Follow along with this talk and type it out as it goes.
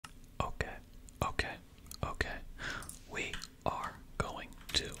Okay, okay. We are going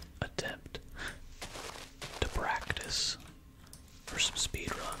to attempt to practice for some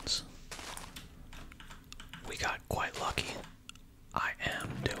speed runs. We got quite lucky. I am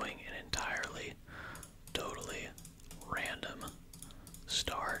doing an entirely, totally random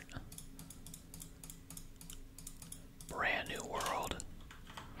start. Brand new world.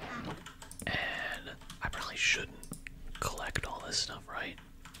 And I probably shouldn't collect all this stuff, right?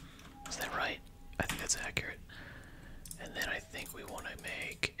 Is that right? I think that's accurate. And then I think we want to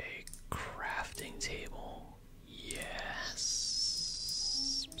make a crafting table. Yes.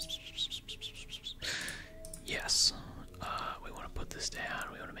 Yes. We want to put this down.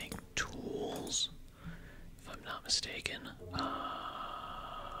 We want to make tools, if I'm not mistaken.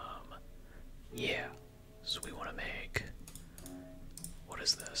 Yeah. So we want to make... What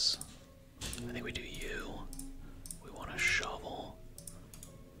is this? I think we do you. We want a shovel.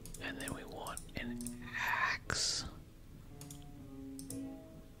 And then we want an axe.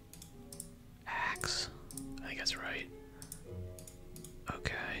 Axe. I think that's right.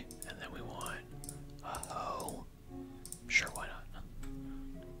 Okay. And then we want a hoe. Sure, why not?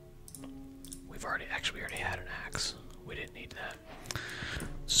 We already had an axe. We didn't need that.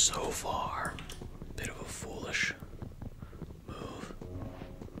 So far, bit of a foolish move.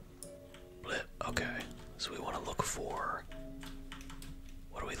 Blip. Okay. So we want to look for...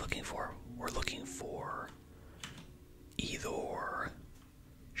 What are we looking for? We're looking for either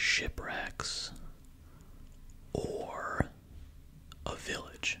shipwrecks or a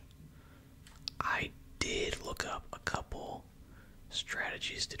village. I did look up a couple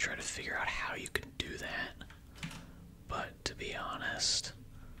strategies to try to figure out how you can do that, but to be honest,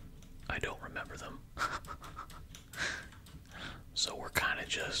 I don't remember them. So we're kind of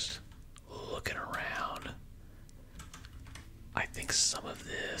just looking around. I think some of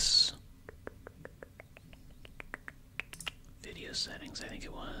this video settings, I think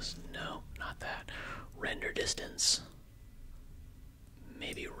it was. No, not that. Render distance.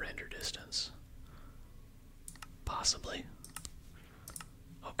 Maybe render distance. Possibly.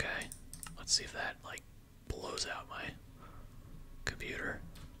 Okay. Let's see if that, like, blows out my computer.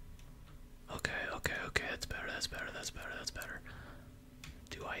 Okay, okay, okay. That's better, that's better, that's better, that's better.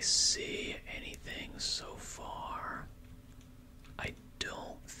 Do I see anything so far? I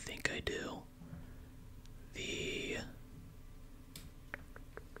don't think I do.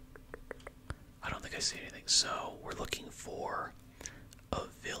 I don't think I see anything. So, we're looking for a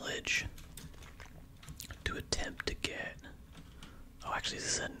village to attempt to get... Oh, actually,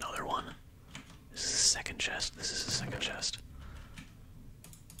 this is another one. This is a second chest. This is a second chest.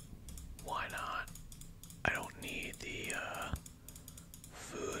 Why not? I don't need the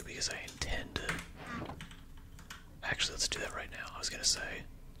food because I intend to... Actually, let's do that right now. I was gonna say,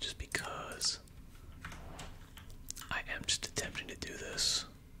 just because I am just attempting to do this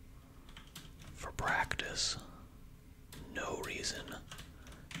for practice. No reason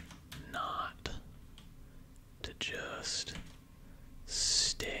not to just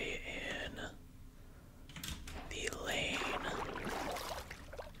stay in the lane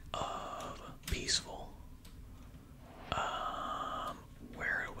of peaceful.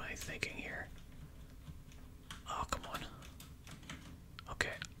 Where am I thinking here? Oh, come on.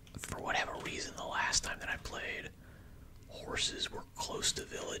 Okay, for whatever reason, the last time that I played, horses were close to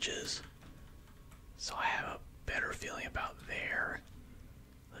villages. So I have a better feeling about there.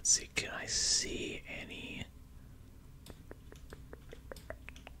 Let's see, can I see any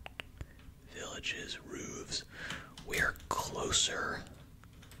villages, roofs? We're closer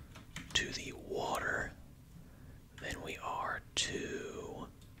to the water than we are to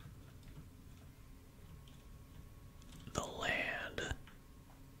the land.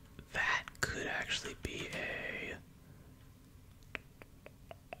 That could actually be a...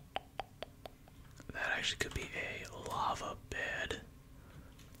 That actually could be a lava bed.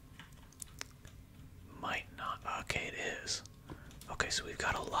 Might not. Okay, it is. Okay, so we've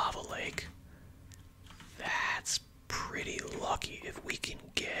got a lava lake. That's pretty lucky. If we can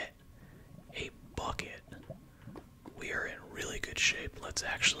get a bucket, we are in really good shape. Let's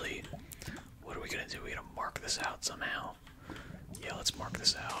actually... What are we gonna do? We're gonna mark this out somehow. Yeah, let's mark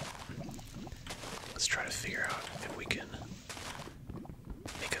this out. Let's try to figure out if we can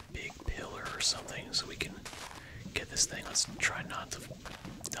make a big pillar or something so we can get this thing. Let's try not to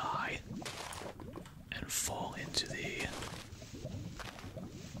die and fall into the...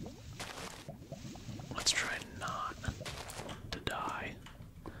 Let's try not to die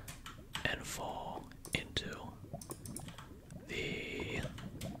and fall into the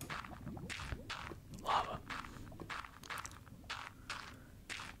lava.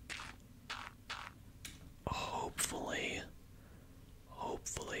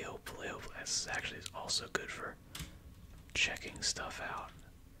 checking stuff out.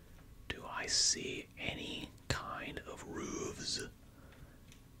 Do I see any kind of roofs?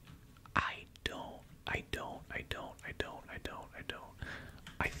 I don't.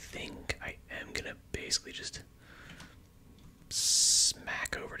 I think I am gonna basically just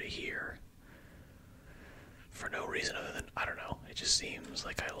smack over to here for no reason other than, I don't know, it just seems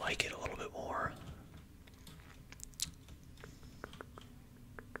like I like it a little bit more.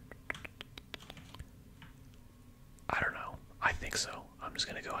 I don't know. I think so. I'm just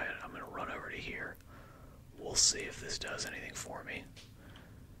gonna go ahead. I'm gonna run over to here. We'll see if this does anything for me.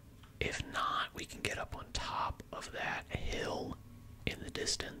 If not, we can get up on top of that hill in the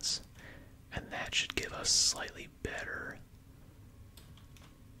distance, and that should give us slightly better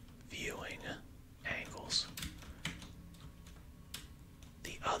viewing angles.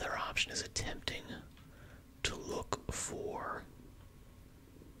 The other option is attempting to look for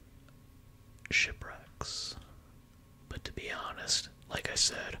shipwrecks. But to be honest, like I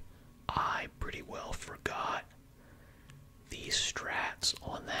said, I pretty well forgot the strats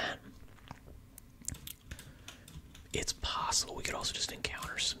on that. It's possible we could also just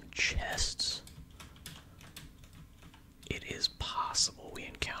encounter some chests. It is possible we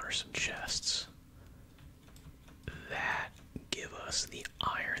encounter some chests that give us the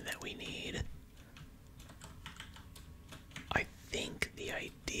iron that we need. I think the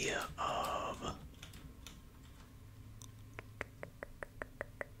idea of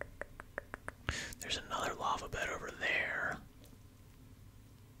there's another lava bed over there.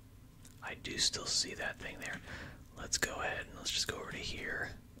 I do still see that thing there. Let's go ahead and let's just go over to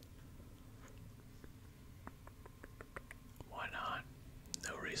here. Why not?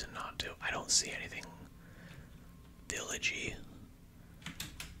 No reason not to. I don't see anything villagey.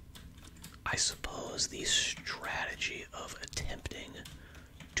 I suppose the strategy of attempting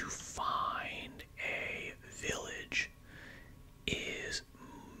to find a village is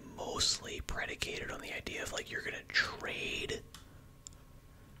mostly predicated on the idea of, like, you're going to trade.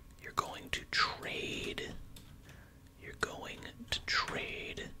 You're going to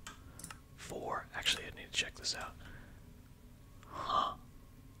trade for... Actually, I need to check this out. Huh.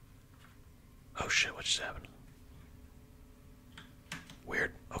 Oh shit, what just happened?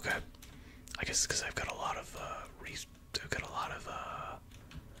 Weird. Okay. I guess because I've got a lot of,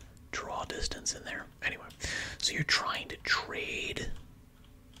 draw distance in there. Anyway, so you're trying to trade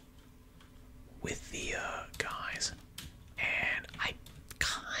with the, guys. And I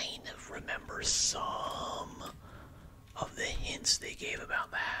kind of remember some of the hints they gave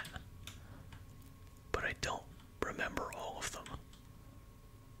about that, but I don't remember all of them.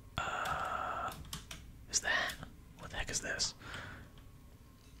 Is that? What the heck is this?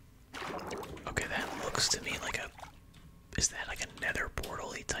 Okay, that looks to me like a... Is that like a nether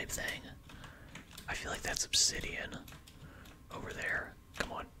portal-y type thing? I feel like that's obsidian over there.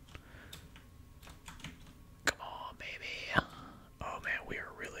 Come on. Come on, baby. Oh man, we are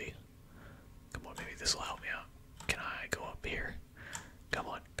really... Come on, maybe this will help me out. Can I go up here? Come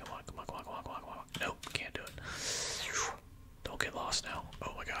on, come on, come on, come on, come on, come on, come on. Nope, can't do it. Don't get lost now.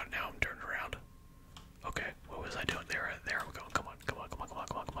 Oh my god, now I'm turned around. Okay, what was I doing? There we go. Come on, come on, come on, come on,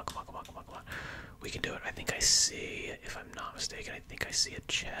 come on, come on, come on, come on, come on, come on. We can do it. I think I see, if I'm not mistaken, I think I see a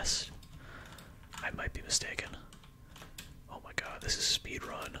chest. I might be mistaken. Oh my god, this is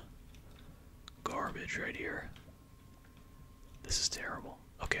speedrun garbage right here. This is terrible.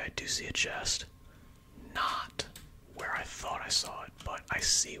 Okay, I do see a chest. Not where I thought I saw it, but I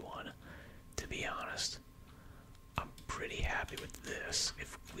see one. To be honest, I'm pretty happy with this.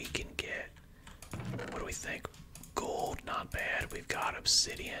 If we can get, what do we think? Gold, not bad. We've got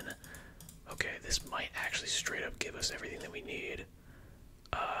obsidian. Okay, this might actually straight up give us everything that we need.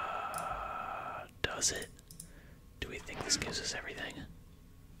 Does it? Do we think this gives us everything?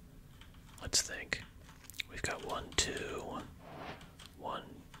 Let's think. We've got 1, 2, 1,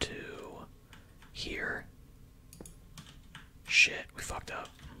 2 here. Shit, we fucked up.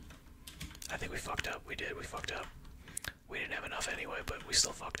 I think we fucked up. We did, we fucked up. We didn't have enough anyway, but we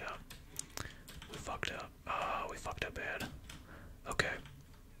still fucked up. We fucked up. Oh, we fucked up bad. Okay.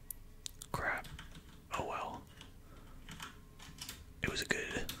 Crap. Oh well. It was a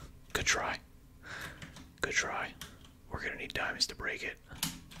good try. Good try. We're gonna need diamonds to break it.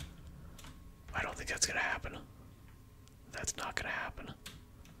 I don't think that's gonna happen. That's not gonna happen.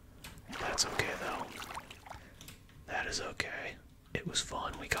 That's okay though. That is okay. It was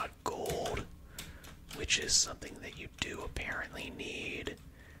fun. We got gold, which is something that you do apparently need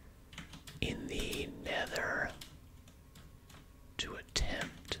in the nether to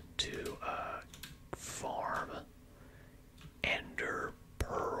attempt to farm ender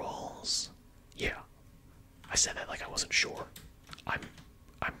pearls. Yeah, I said that like I wasn't sure.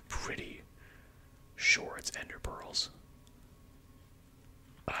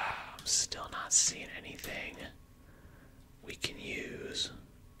 still not seeing anything we can use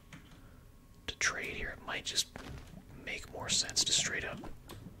to trade here. It might just make more sense to straight up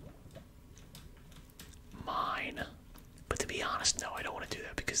mine. But to be honest, no, I don't want to do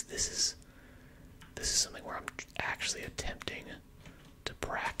that because this is something where I'm actually attempting to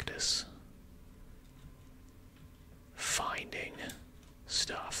practice finding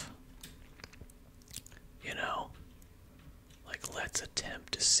stuff. You know? Like, let's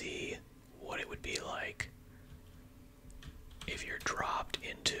attempt to see what it would be like if you're dropped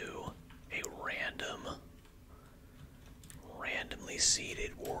into a randomly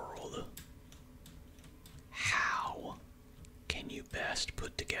seeded world. How can you best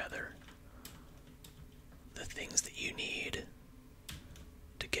put together the things that you need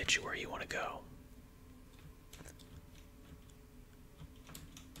to get you where you want to go?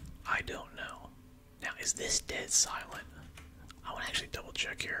 I don't know. Now, is this dead silent? I want to actually double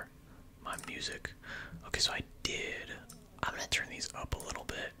check here. My music. Okay, so I did. I'm going to turn these up a little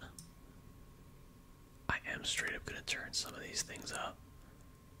bit. I am straight up going to turn some of these things up.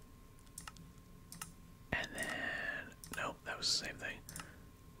 And then, nope, that was the same thing.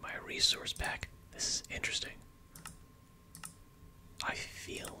 My resource pack. This is interesting. I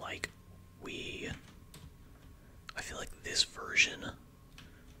feel like this version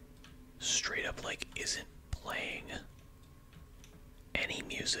straight up like isn't playing any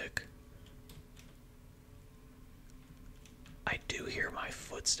music. I do hear my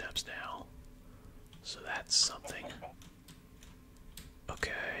footsteps now, so that's something.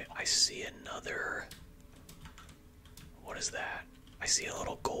 Okay, I see another. What is that? I see a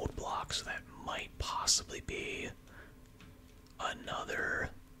little gold block, so that might possibly be another.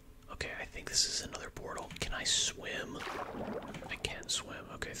 Okay, I think this is another portal. Can I swim? I can swim.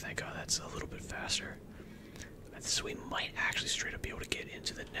 Okay, thank God that's a little bit faster. So we might actually straight up be able to get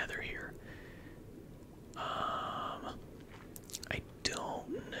into the nether here. I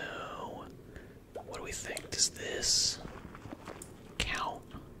don't know. What do we think? Does this count?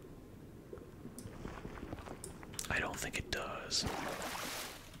 I don't think it does.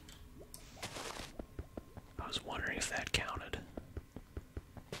 I was wondering if that counted.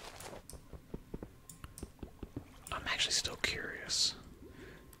 I'm actually still curious.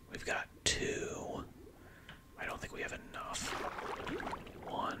 We've got 2. I don't think we have enough.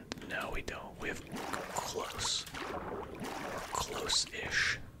 1. No, we don't. We have close. Or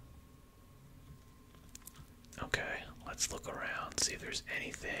close-ish. Okay, let's look around, see if there's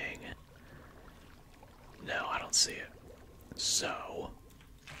anything. No, I don't see it. So,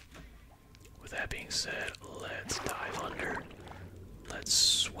 with that being said, let's dive under. Let's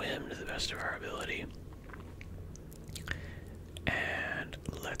swim to the best of our ability. And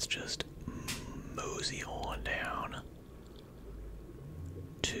let's just mosey on down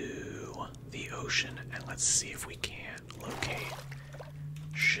to the ocean and let's see if we can't locate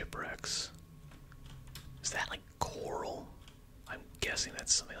shipwrecks. Is that like coral? I'm guessing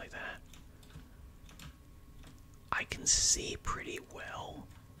that's something like that. I can see pretty well.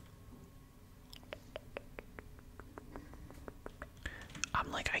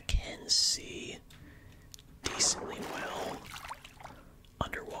 I can see decently well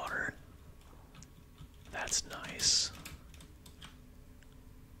underwater. That's nice.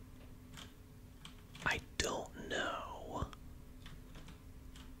 I don't know.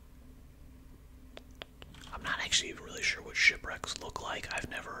 I'm not actually even really sure what shipwrecks look like. I've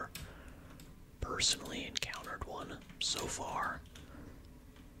never personally encountered one so far.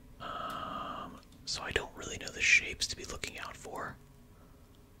 So I don't really know the shapes to be looking out for.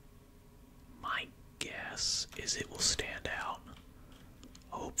 My guess is it will stand out.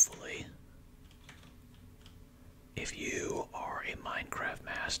 Hopefully. If you are a Minecraft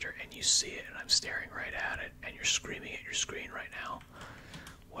master and you see it and I'm staring right at it and you're screaming at your screen right now,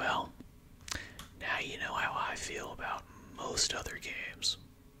 well, now you know how I feel about most other games.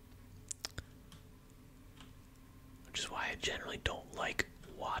 Which is why I generally don't like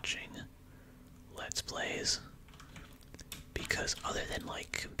watching Let's Plays. Because other than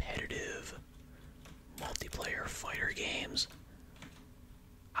like competitive multiplayer fighter games,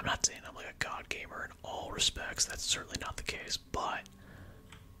 I'm not saying I'm like a god gamer in all respects, that's certainly not the case, but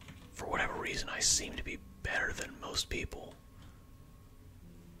for whatever reason I seem to be better than most people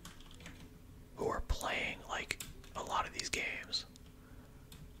who are playing like a lot of these games.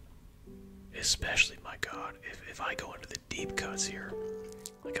 Especially, my god, if I go into the deep cuts here,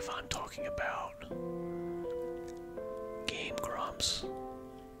 like if I'm talking about Game Grumps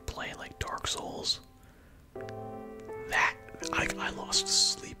playing like Dark Souls, that I lost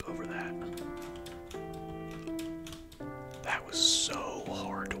sleep over that. That was so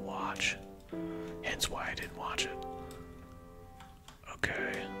hard to watch. watch. Hence why I didn't watch it.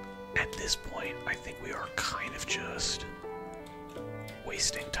 Okay. At this point, I think we are kind of just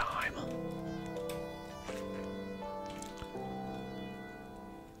wasting time.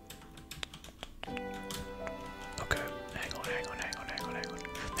 Okay, hang on.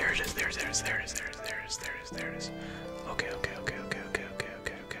 There it is. Okay.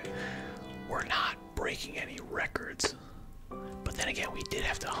 We're not breaking any records. But then again, we did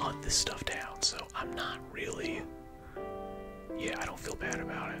have to hunt this stuff down, so I'm not really... Yeah, I don't feel bad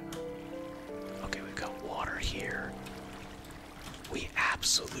about it. Okay, we've got water here. We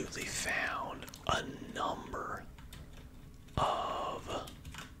absolutely found a number of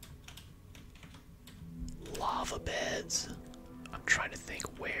lava beds. I'm trying to think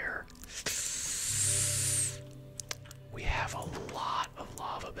where. We have a lot of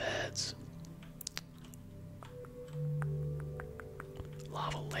lava beds.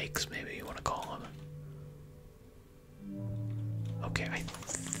 Lava lakes, maybe you want to call them. Okay, I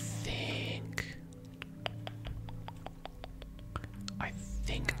think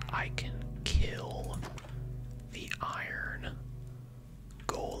I can kill the iron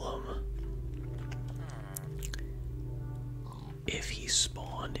golem if he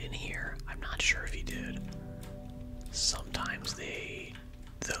spawned in here. I'm not sure if he did. Sometimes I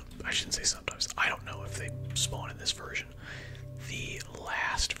shouldn't say sometimes. I don't know if they spawn in this version. The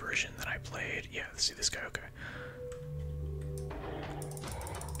last version that I played, yeah, see this guy, okay.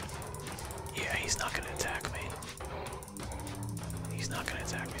 Yeah, he's not gonna attack me. He's not gonna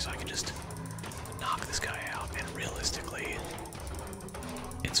attack me, so I can just knock this guy out, and realistically,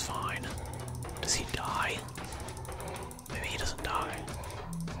 it's fine. Does he die? Maybe he doesn't die.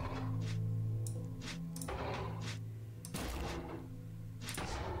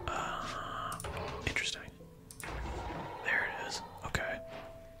 Interesting. There it is. Okay.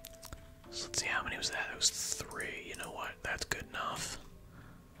 So let's see, how many was that? It was 3. You know what? That's good enough.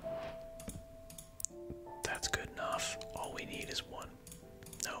 That's good enough. All we need is 1.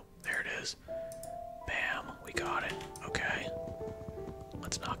 No, there it is. Bam, we got it. Okay.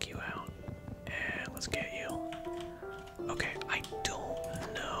 Let's knock you out. And let's get you. Okay, I don't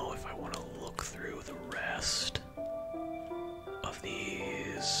know if I want to look through the rest of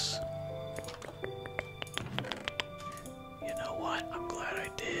these. You know what? I'm glad I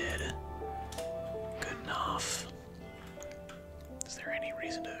did. Good enough. Is there any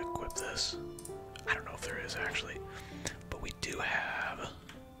reason to equip this? I don't know if there is actually, but we do have.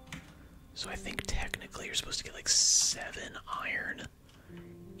 So I think technically you're supposed to get like 7 iron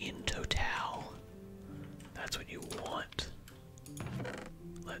in total. That's what you want.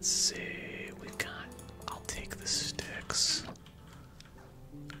 Let's see. We've got. I'll take the sticks.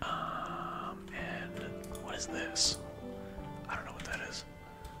 And what is this? I don't know what that is.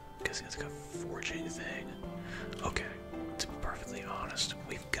 I'm guessing it's like a forging thing. Okay. To be perfectly honest,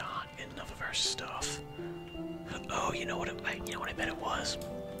 we've got enough of our stuff. Oh, you know what? You know what I bet it was.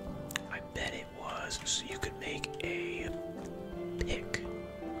 I bet it was so you could make a pick,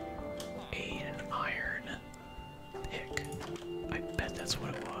 an iron pick. I bet that's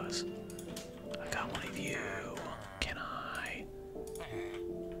what it was. I got one of you.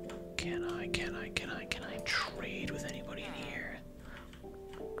 Can I trade with anybody in here?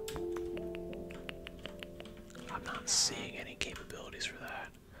 I'm not seeing any capabilities for that.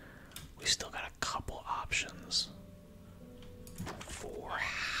 We still got a couple options for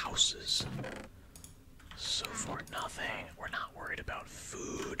houses. So far, nothing. We're not worried about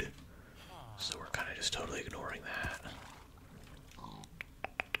food, so we're kind of just totally ignoring that.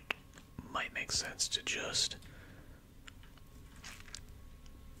 Might make sense to just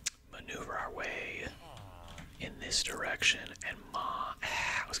maneuver our way in this direction and I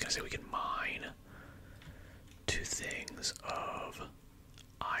was gonna say we can mine 2 things of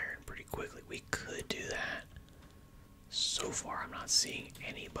iron pretty quickly. We could do that. So far, I'm not seeing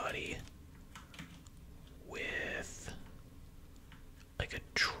anybody with like a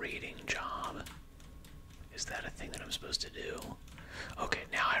trading job. Is that a thing that I'm supposed to do? Okay,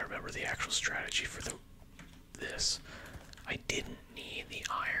 now I remember the actual strategy for this. I didn't need the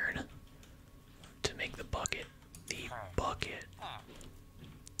iron to make the bucket. The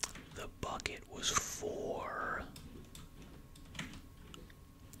bucket was for...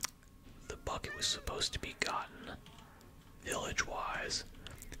 The bucket was supposed to be gotten village-wise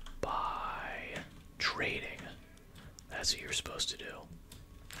by trading. That's what you're supposed to do.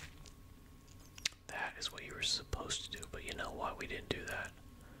 That is what you were supposed to do, but you know what? We didn't do that.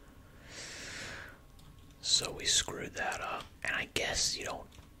 So we screwed that up, and I guess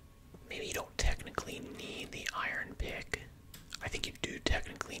maybe you don't technically need the iron pick. I think you do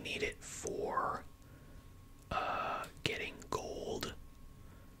technically need it for getting gold.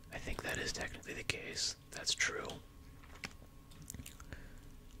 I think that is technically the case. That's true.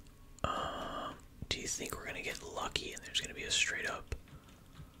 Do you think we're gonna get lucky and there's gonna be a straight up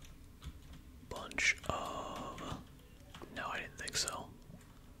bunch of... No, I didn't think so.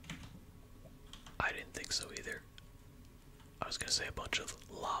 I didn't think so either. I was gonna say a bunch of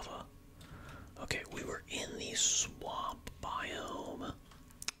lava. Okay, we were in the swamp biome.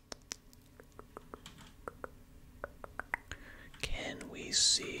 Can we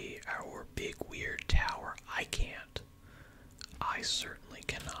see our big weird tower? I can't. I certainly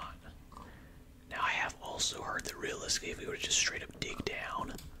cannot. Now, I have also heard that realistically, if we were to just straight up dig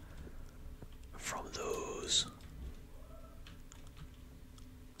down from those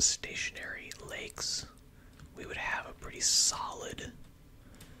stationary lakes, we would have a pretty solid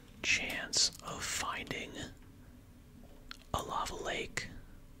chance of finding a lava lake.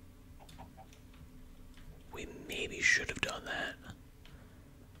 We maybe should have done that.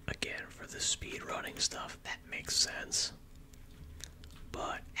 Again, for the speed running stuff, that makes sense.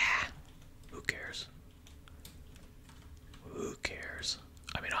 But, who cares? Who cares?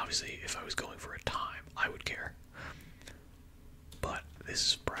 I mean, obviously, if I was going for a time, I would care. But this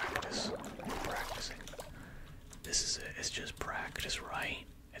is practice. We're practicing. This is it. It's just practice, right?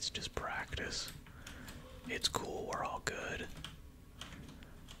 It's just practice. It's cool. We're all good.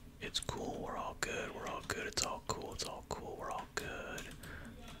 It's cool. We're all good. We're all good. It's all cool. It's all cool. We're all good.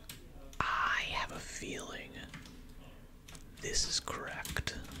 I have a feeling this is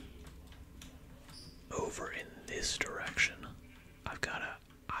correct. Over in this direction. I've got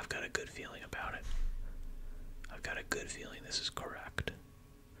a good feeling about it. I've got a good feeling this is correct.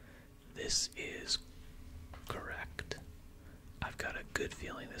 This is correct. I've got a good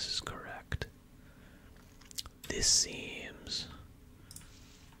feeling this is correct. This seems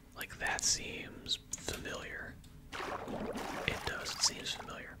like that seems familiar. It does, it seems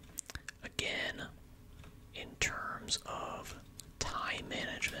familiar. Again, in terms of time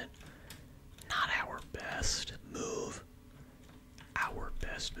management, not our best move. Our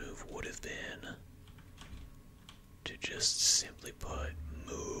best move would have been to just simply put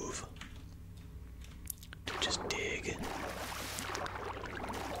move, to just dig.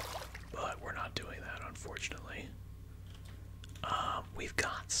 But we're not doing that, unfortunately. We've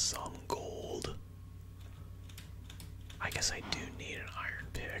got some gold. I guess I do need an iron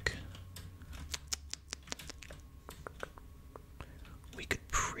pick. We could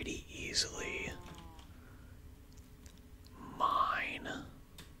pretty easily mine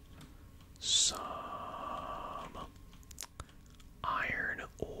some iron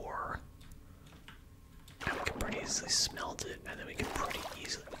ore, and we can pretty easily smelt it, and then we can pretty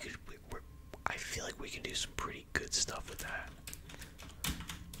easily, I feel like we can do some pretty good stuff with that.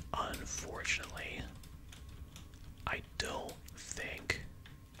 Unfortunately, I don't think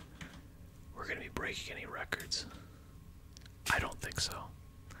we're going to be breaking any records. I don't think so.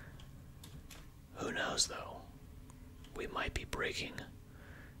 Who knows, though? We might be breaking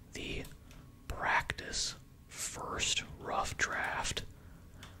the practice first rough draft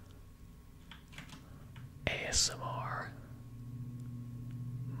ASMR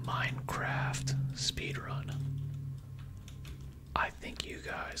Minecraft speedrun. I think you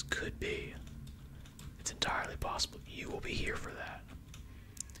guys could be. It's entirely possible you will be here for that.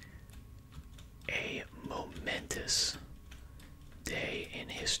 A momentous day in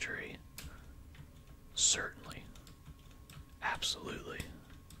history. Certainly. Absolutely.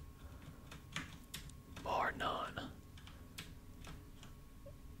 Bar none.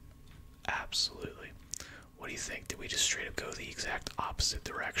 Absolutely. What do you think? Did we just straight up go the exact opposite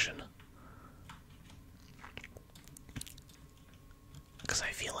direction? Because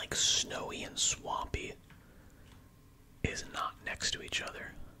I feel like snowy and swampy is not next to each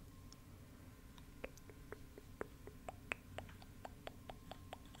other.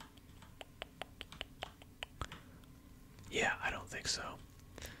 Yeah, I don't think so.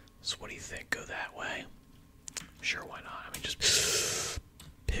 So what do you think? Go that way? Sure, why not? I mean, just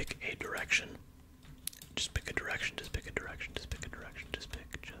pick a direction. Just pick a direction, just pick a direction, just pick a direction, just pick,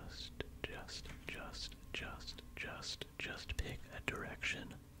 just pick a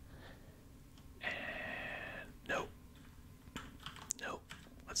direction. And nope. Nope.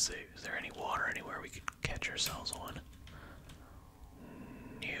 Let's see, is there any water anywhere we could catch ourselves on?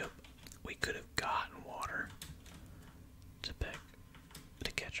 Nope. We could have gotten water to pick,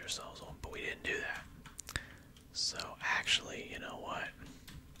 to catch ourselves on, but we didn't do that. So actually, you know what?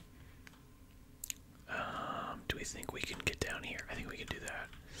 Do we think we can get down here? I think we can do that.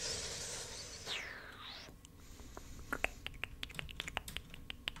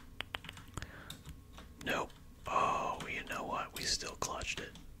 we still clutched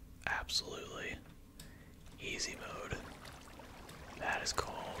it. Absolutely. Easy mode. That is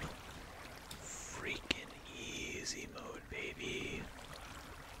called freaking easy mode, baby.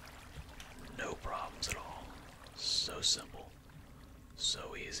 No problems at all. So simple.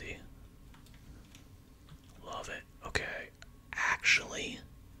 So easy. Love it. Okay. Actually,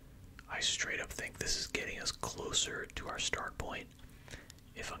 I straight up think this is getting us closer to our start point.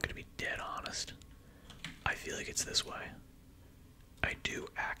 If I'm gonna be dead honest, I feel like it's this way. I do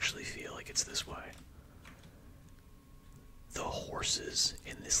actually feel like it's this way. The horses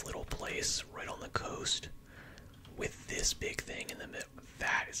in this little place right on the coast with this big thing in the middle,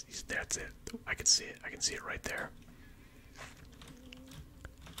 that's it. I can see it. I can see it right there.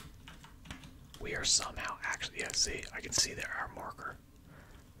 We are somehow actually, yeah, see, I can see there, our marker.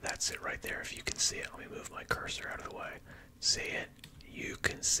 That's it right there. If you can see it, let me move my cursor out of the way. See it? You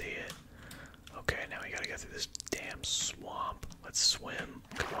can see it. Okay, now we gotta get through this damn swamp. Let's swim.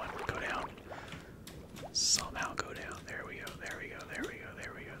 Come on, go down. Somehow go down. There we go, there we go, there we go,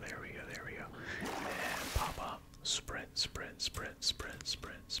 there we go, there we go, there we go. And pop up. Sprint, sprint, sprint, sprint,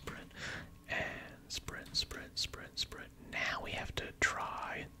 sprint, sprint. And sprint, sprint, sprint, sprint. Now we have to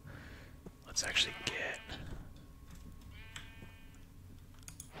try. Let's actually get...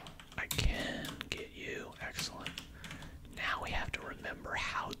 I can get you. Excellent. Now we have to remember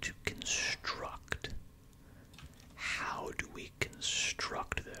how to construct. How do we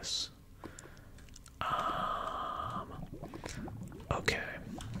construct this? Okay.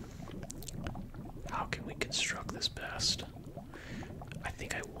 How can we construct this best? I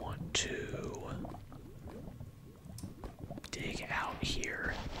think I want to dig out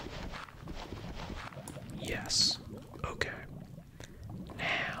here. Yes. Okay.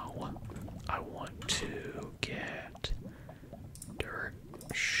 Now I want to get dirt.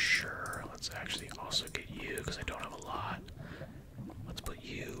 Sure. Let's actually also get you because I don't have a lot. Let's put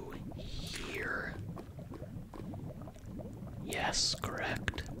you here. Yes,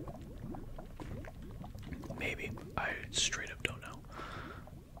 correct. Maybe. I straight up don't know.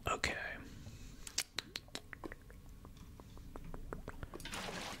 Okay.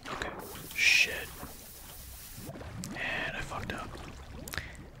 Okay. Shit. And I fucked up.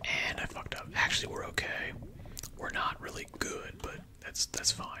 And I fucked up. Actually, we're okay. We're not really good, but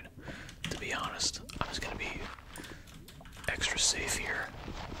that's fine. To be honest, I'm just gonna be extra safe here.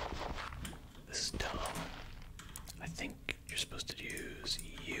 This is dumb. I think you're supposed to use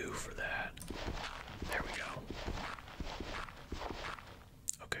you for that. There we go.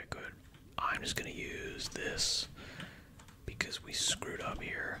 Okay, good. I'm just gonna use this because we screwed up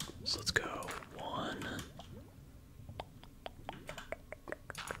here. So let's go. 1.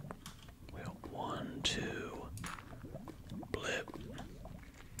 We got 1, 2. Blip.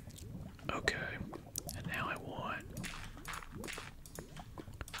 Okay. And now I want...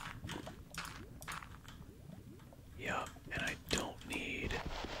 Yup, and I don't need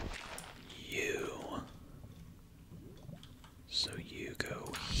you. So you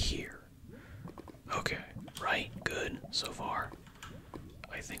go here. Okay, right? Good so far.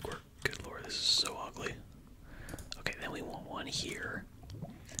 I think we're good. Lord, this is so ugly. Okay, then we want one here.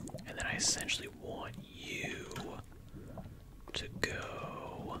 And then I essentially want you to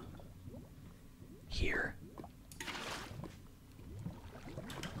go here.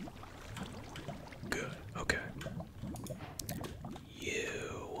 Good, okay.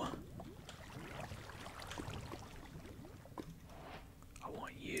 You. I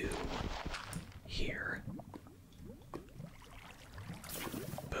want you here.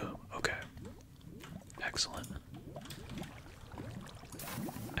 Boom, okay. Excellent.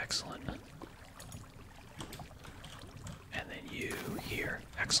 Excellent. And then you here.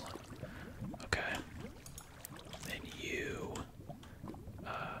 Excellent. Okay. Then you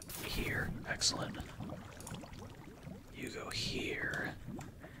here. Excellent. You go here.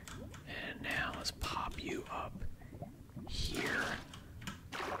 And now let's pop you up here.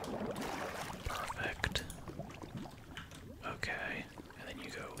 Perfect. Okay. And then you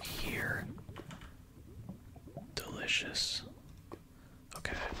go here. Delicious.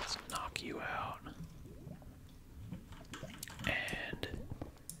 Okay, let's knock you out. And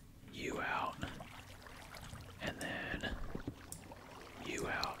you out. And then you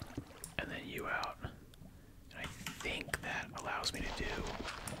out. And then you out. And I think that allows me to do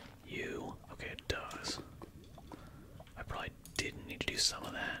you. Okay, it does. I probably didn't need to do some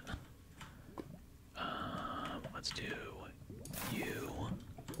of that. Let's do you.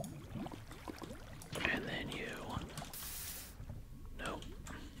 And then you. Nope.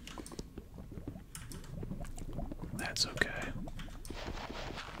 That's okay.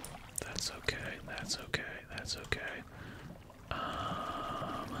 That's okay. That's okay. That's okay.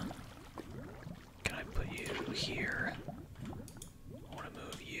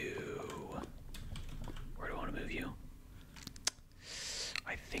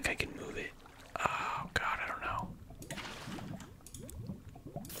 think I can move it. Oh god, I don't know.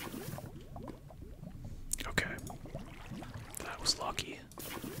 Okay. That was lucky.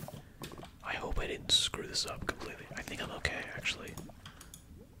 I hope I didn't screw this up completely. I think I'm okay, actually.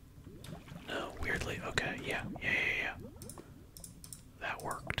 No, weirdly. Okay, yeah. That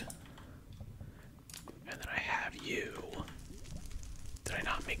worked. And then I have you. Did I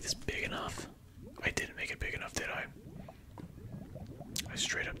not make this big enough? I didn't make it big enough, did I? I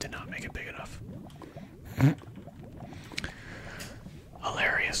straight up did not make it big enough.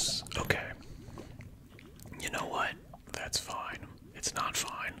 Hilarious. Okay. You know what? That's fine. It's not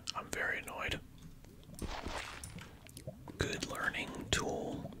fine. I'm very annoyed. Good learning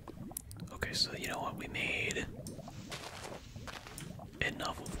tool. Okay, so you know what? We made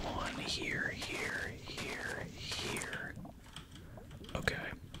enough of one here, here, here, here. Okay.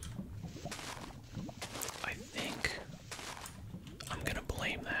 I think I'm gonna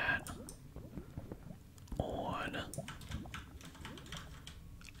blame that on...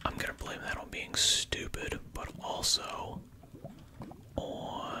 I'm gonna blame that on being stupid, but also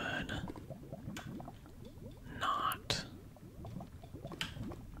on not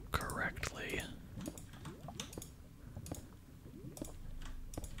correctly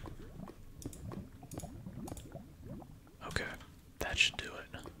okay, that should do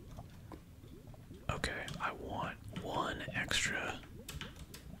it. Okay, I want one extra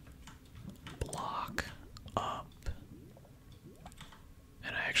block up.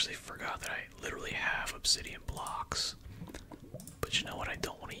 And I actually forgot that I literally have obsidian blocks. But you know what? I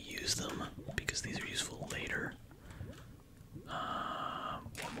don't want to use them because these are useful later.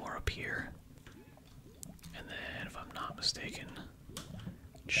 One more up here. And then, if I'm not mistaken,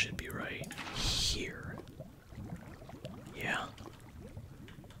 it should be right here. Yeah.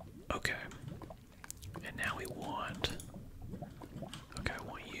 Okay. And now we want... Okay, I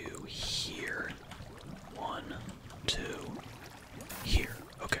want you here. 1, 2, here.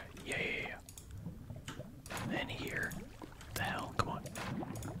 Okay. Yeah. And then here. What the hell? Come on.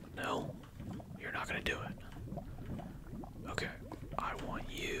 No. You're not gonna do it. Okay. I want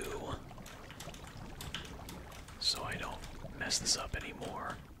you... so I don't mess this up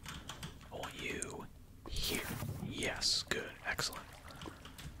anymore. I want you here. Yes. Good. Excellent.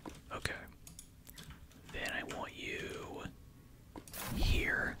 Okay. Then I want you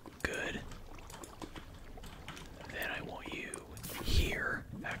here. Good. Then I want you here.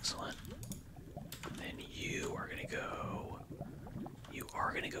 Excellent. Then you are gonna go... You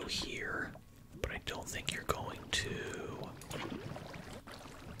are gonna go here, but I don't think you're going to...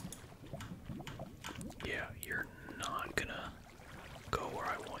 Yeah, you're not gonna go where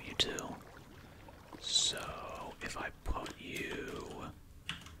I want you to. So, if I put you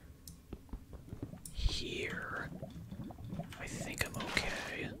here, I think I'm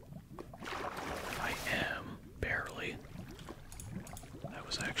okay. I am, barely. That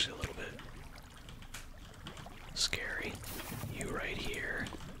was actually a little bit scary. You right here.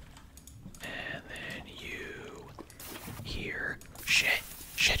 And then you here. Shit.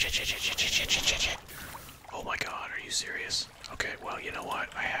 Shit. Oh my god, are you serious? Okay, well, you know what?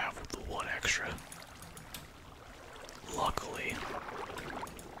 I have the one extra. Luckily.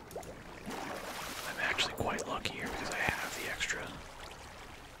 I'm actually quite lucky here because I have the extra.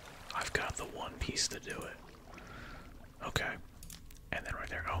 I've got the one piece to do it. Okay. And then right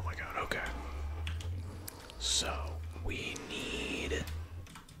there. Oh my god, okay. So, we need...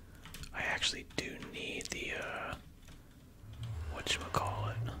 I actually do need the,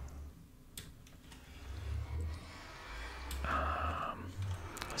 whatchamacallit?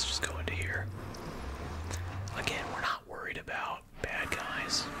 Let's just go into here. Again, we're not worried about bad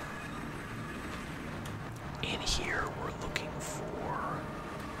guys. In here, we're looking for...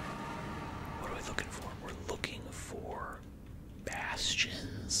 What are we looking for? We're looking for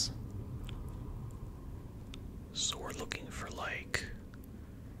bastions. So we're looking for, like,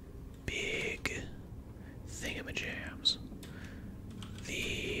 big thingamajams.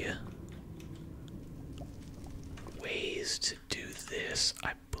 The ways to do this,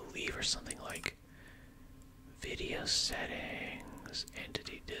 I believe, are something like video settings,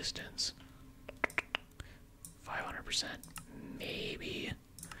 entity distance, 500%, maybe,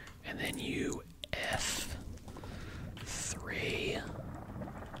 and then you F3,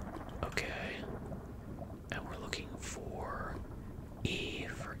 okay, and we're looking for E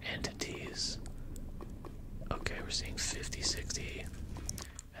for entities, okay, we're seeing 50, 60,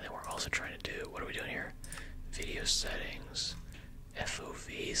 and then we're also trying to do, what are we doing here? Video settings,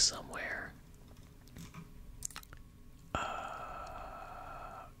 FOV somewhere,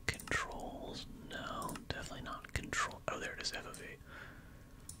 controls, no, definitely not control, oh there it is, FOV,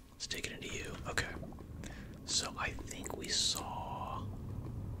 Stick it into you. Okay. So I think we saw.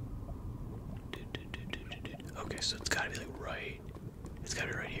 Okay, so it's gotta be like right. It's gotta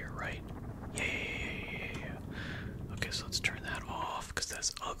be right here, right? Yeah. Okay, so let's turn that off because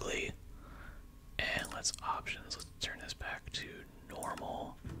that's ugly. And let's options. Let's turn this back to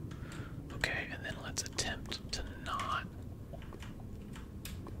normal. Okay, and then let's attempt to not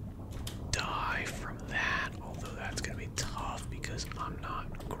die from that. Although that's gonna be tough because I'm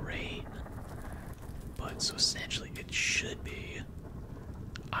not great. But so essentially it should be.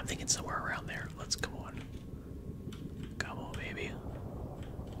 I'm thinking somewhere around there. Let's come on. Come on, baby.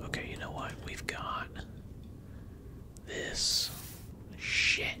 Okay, you know what? We've got this.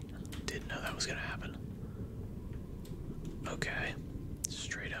 Shit. Didn't know that was gonna happen. Okay.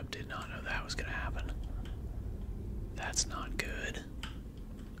 Straight up did not know that was gonna happen. That's not good.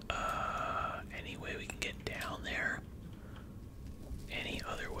 Any way we can get down there? Any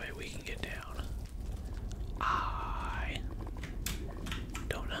other way we can get down? I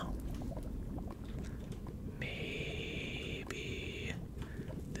don't know. Maybe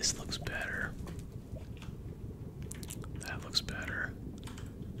this looks better. That looks better.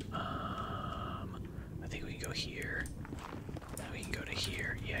 I think we can go here. Then we can go to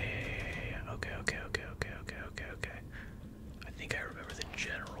here. Yeah. Okay. I think I remember the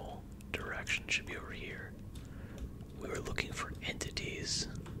general direction should be over here. We were looking for entities.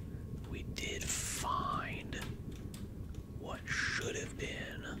 We did find what should have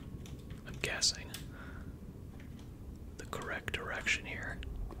been, I'm guessing, the correct direction here.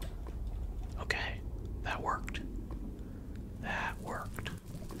 Okay, that worked. That worked.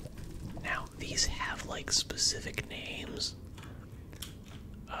 Now, these have like specific names,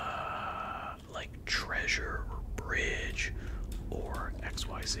 like treasure or bridge or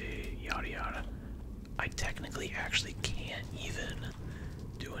XYZ, yada yada. I technically actually can't even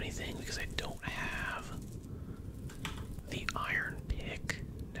do anything because I don't have the iron pick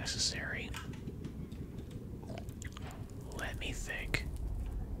necessary. Let me think.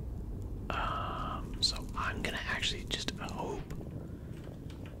 So I'm gonna actually just hope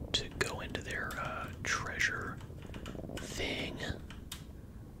to go into their treasure thing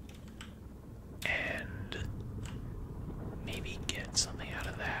and maybe get something out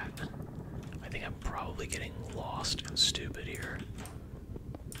of that. I think I'm probably getting lost and stupid here.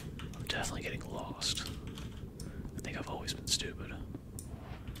 I'm definitely getting lost. I think I've always been stupid.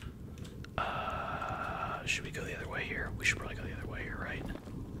 Should we go the other way here? We should probably go the other way here, right?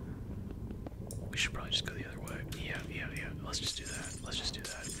 We should probably just go the other way. Yeah. Let's just do that. Let's just do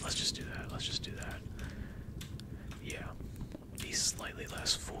that. Yeah. Be slightly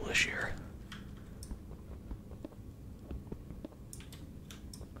less foolish here.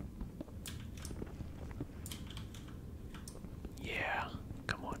 Yeah.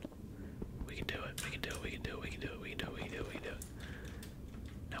 Come on. We can do it.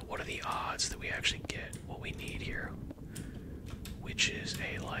 Now, what are the odds that we actually get what we need here? Which is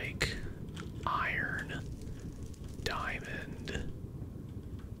a, like, iron, diamond,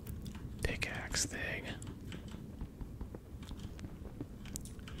 pickaxe thing.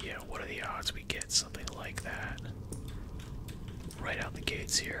 Yeah, what are the odds we get something like that? Right out the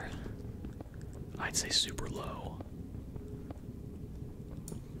gates here. I'd say super low.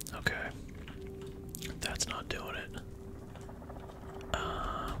 Okay. That's not doing it.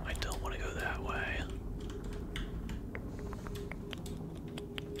 I don't want to go that way.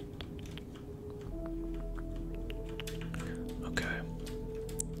 Okay.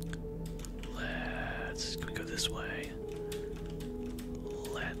 Let's go this way.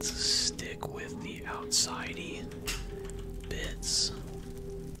 Let's stick with the outsidey bits.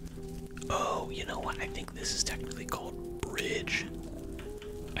 Oh, you know what? I think this is technically called bridge.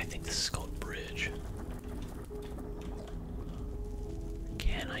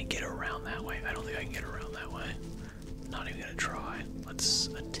 Can I get around that way? I don't think I can get around that way. Not even gonna try. Let's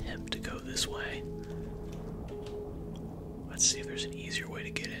attempt to go this way. Let's see if there's an easier way to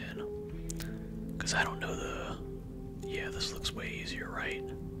get in. Because I don't know the... Yeah, this looks way easier, right?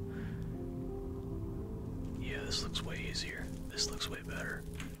 Yeah, this looks way easier. This looks way better.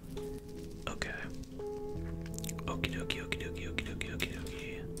 Okay. Okie dokie. Okay.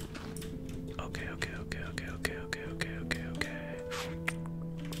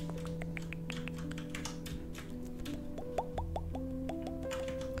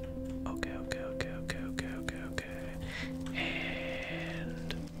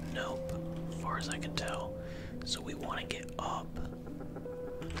 And nope, as far as I can tell. So we want to get up.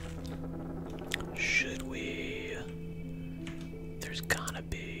 Should we? There's gotta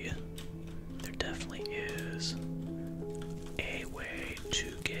be. There definitely is a way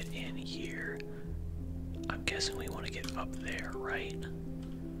to get in guessing we want to get up there, right?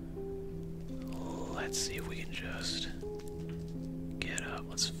 Let's see if we can just get up.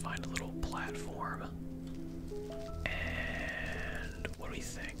 Let's find a little platform. And what do we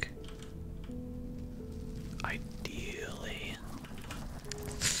think? Ideally,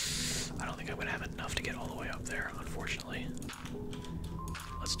 I don't think I'm gonna have enough to get all the way up there, unfortunately.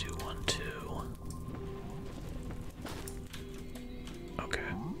 Let's do 1, 2. Okay.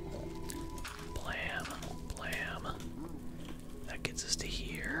 Blam, blam. That gets us to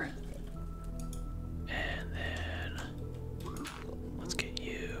here. And then let's get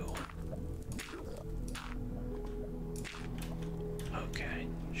you. Okay,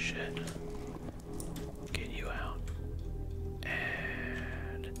 shit. Get you out.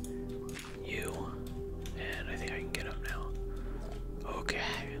 And you. And I think I can get up now.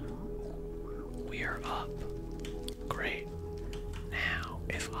 Okay. We are up. Great. Now,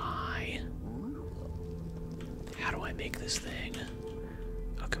 if I... How do I make this thing?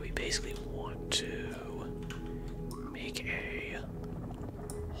 Okay, we basically want to make a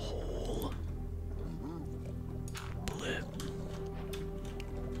hole. Blip.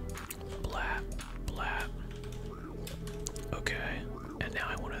 Blap. Blap. Okay. And now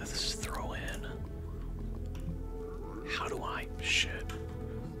I want to throw in... How do I... Shit.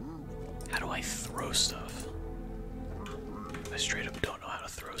 How do I throw stuff? I straight up don't know how to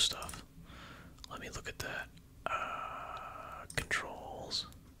throw stuff. Let me look at that. Controls.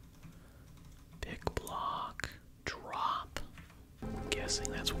 Pick block. Drop. I'm guessing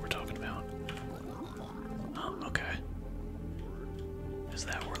that's what we're talking about. Okay. Is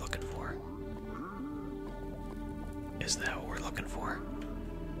that what we're looking for? Is that what we're looking for?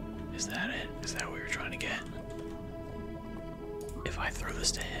 Is that it? Is that what we were trying to get? If I throw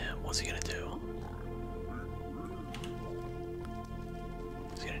this to him, what's he gonna do?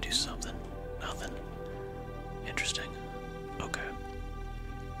 He's gonna do something. Nothing. Interesting. Okay.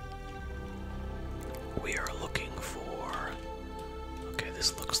 We are looking for... Okay,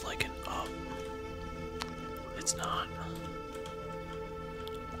 this looks like an up. It's not.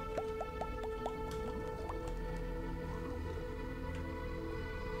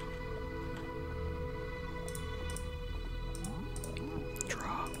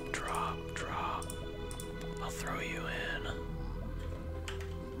 Drop, drop, drop. I'll throw you in.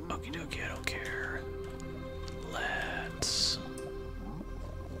 Okie dokie, I don't care. Let's...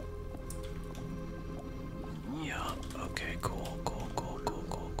 Yup, okay, cool, cool, cool, cool,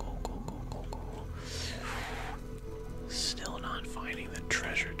 cool, cool, cool, cool, cool, cool. Still not finding the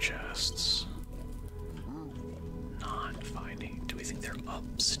treasure chests. Not finding... Do we think they're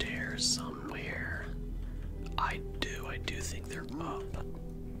upstairs somewhere? I do think they're up.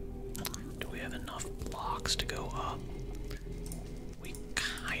 Do we have enough blocks to go up? We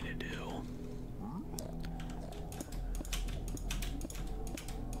kinda do.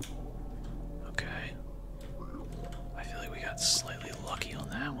 Okay. I feel like we got slightly lucky on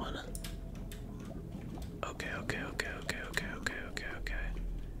that one. Okay, okay, okay, okay, okay, okay, okay, okay.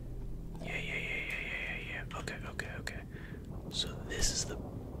 Yeah. Okay, okay, okay. So this is the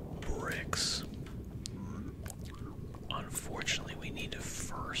bricks. Unfortunately, we need to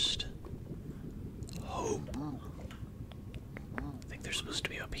first hope. I think they're supposed to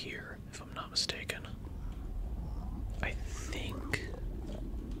be up here, if I'm not mistaken. I think,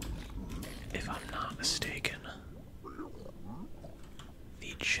 if I'm not mistaken,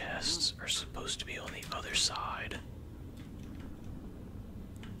 the chests are supposed to be on the other side.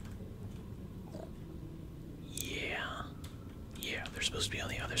 Yeah, they're supposed to be on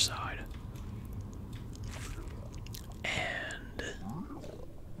the other side. And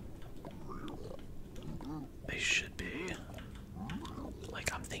they should be,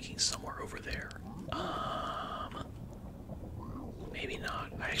 like, I'm thinking somewhere over there. Maybe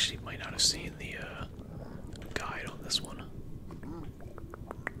not. I actually might not have seen the guide on this one.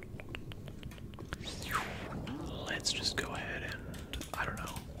 Let's just go ahead and, I don't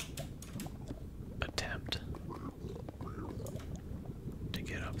know, attempt to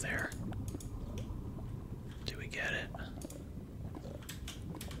get up there. Do we get it?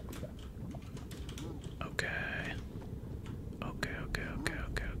 Okay.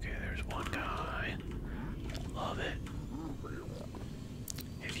 Okay. There's one guy. Love it.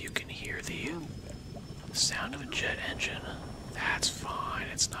 If you can hear the sound of a jet engine, that's fine.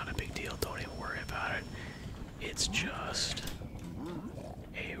 It's not a big deal. Don't even worry about it. It's just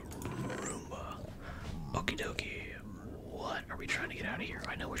a Roomba. Okie dokie. What are we trying to get out of here?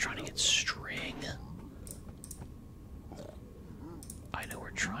 I know we're trying to get string.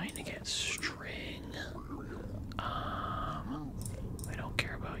 I don't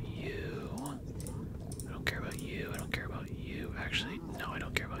care about you. I don't care about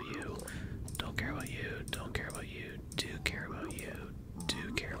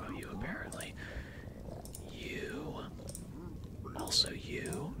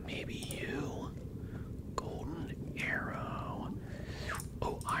maybe you. Golden arrow.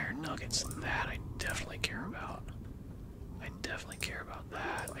 Oh, iron nuggets. That I definitely care about. I definitely care about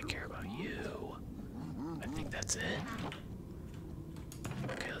that. I care about you. I think that's it.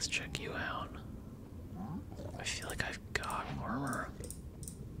 Okay, let's check you out. I feel like I've got armor.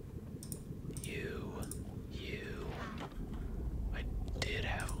 You. I did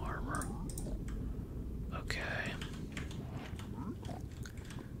have armor. Okay.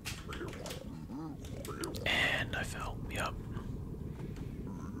 And I fell. Yup.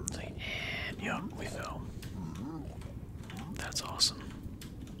 And yup, we fell. That's awesome.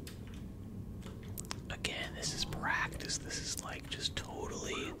 Again, this is practice. This is like just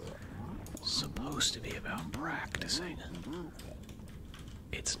totally supposed to be about practicing.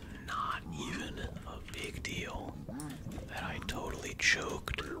 It's not even a big deal that I totally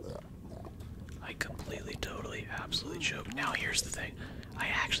choked. I completely, totally, absolutely choked. Now here's the thing. I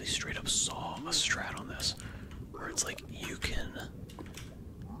actually straight up saw a strat on this where it's like you can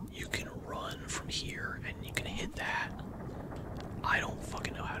run from here and you can hit that. I don't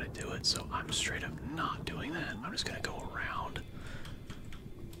fucking know how to do it, so I'm straight up not doing that. I'm just gonna go around.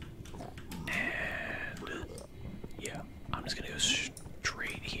 And yeah, I'm just gonna go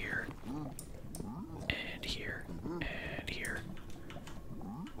straight here. And here. And here.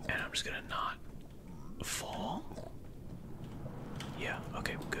 And I'm just gonna not fall. Yeah,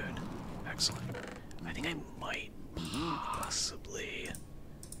 okay, good. Excellent. I think I might possibly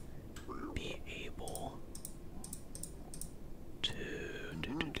be able to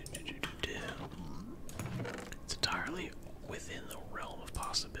it's entirely within the realm of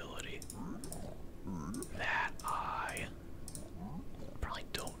possibility that I probably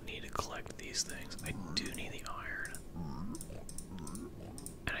don't need to collect these things. I do need the iron.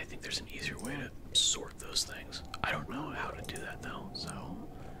 And I think there's an easier way to sort those things. I don't know how to do that though, so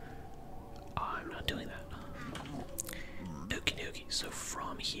I'm not doing that. Okie dokie, so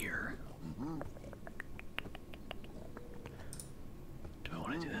from here, do I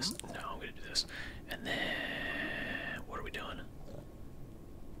want to do this? No, I'm going to do this. And then, what are we doing?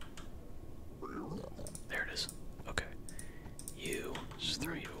 There it is. Okay. You, just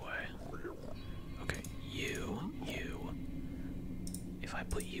throw you away. Okay, you. If I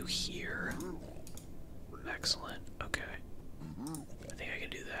put you here, excellent. Okay. I think I can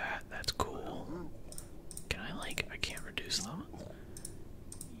do that. That's cool. Can I, like, I can't reduce them.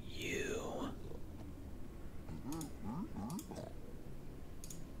 You.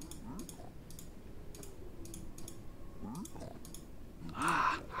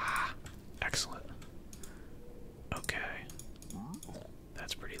 Excellent. Okay.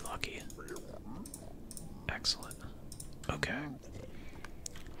 That's pretty lucky. Excellent. Okay.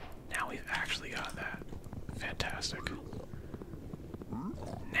 Now we've actually got that. Fantastic.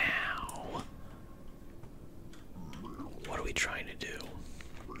 Now, what are we trying to do?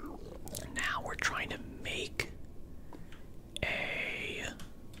 Now we're trying to make a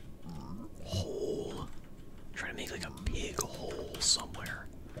hole. Trying to make like a big hole somewhere.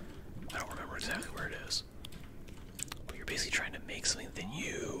 I don't remember exactly where it is. But you're basically trying to make something that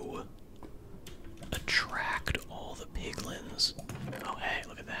you attract all the piglins. Oh hey,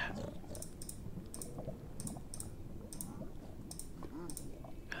 look at that.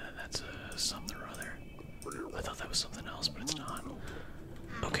 And that's something or other. I thought that was something else, but it's not.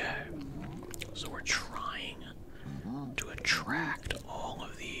 Okay. So we're trying to attract all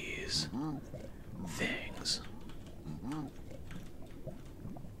of these things.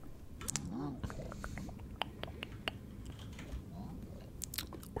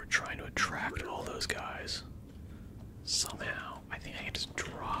 We're trying to attract all those guys. Somehow, I think I can just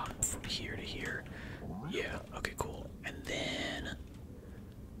drop from here to here. Yeah, okay, cool. And then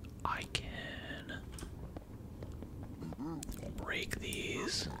I can break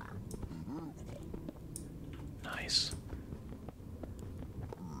these. Nice.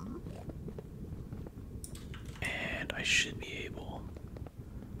 And I should be able.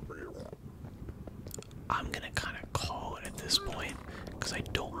 I'm gonna kind of call it at this point because I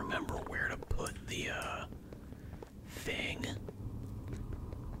don't remember where to put the thing.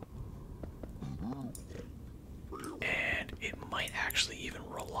 And it might actually even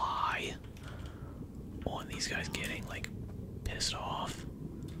rely on these guys getting like pissed off.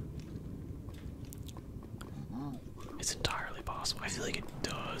 It's entirely possible. I feel like it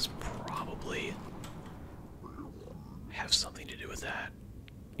does probably have something to do with that,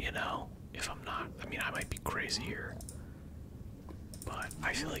 you know? If I'm not, I mean, I might be crazy here, but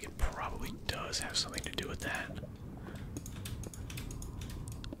I feel like it probably does have something to do with that.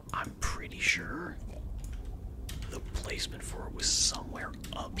 I'm pretty sure the placement for it was somewhere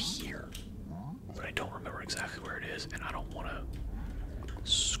up is, and I don't want to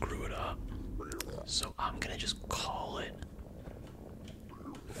screw it up. So I'm gonna just call it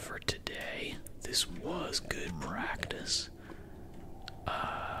for today. This was good practice.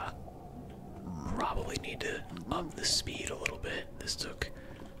 Probably need to up the speed a little bit. This took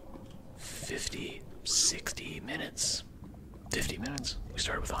 50, 60 minutes. 50 minutes. We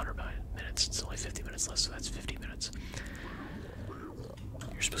started with 100 minutes. It's only 50 minutes less, so that's 50 minutes.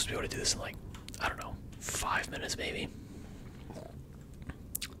 You're supposed to be able to do this in like, I don't know, 5 minutes maybe.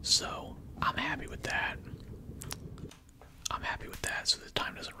 So I'm happy with that. I'm happy with that so the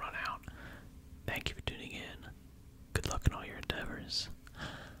time doesn't run out. Thank you for tuning in. Good luck in all your endeavors.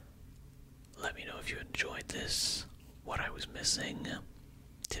 Let me know if you enjoyed this, what I was missing,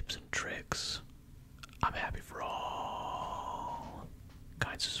 tips and tricks. I'm happy for all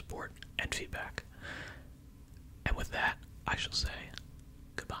kinds of support and feedback. And with that, I shall say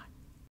goodbye.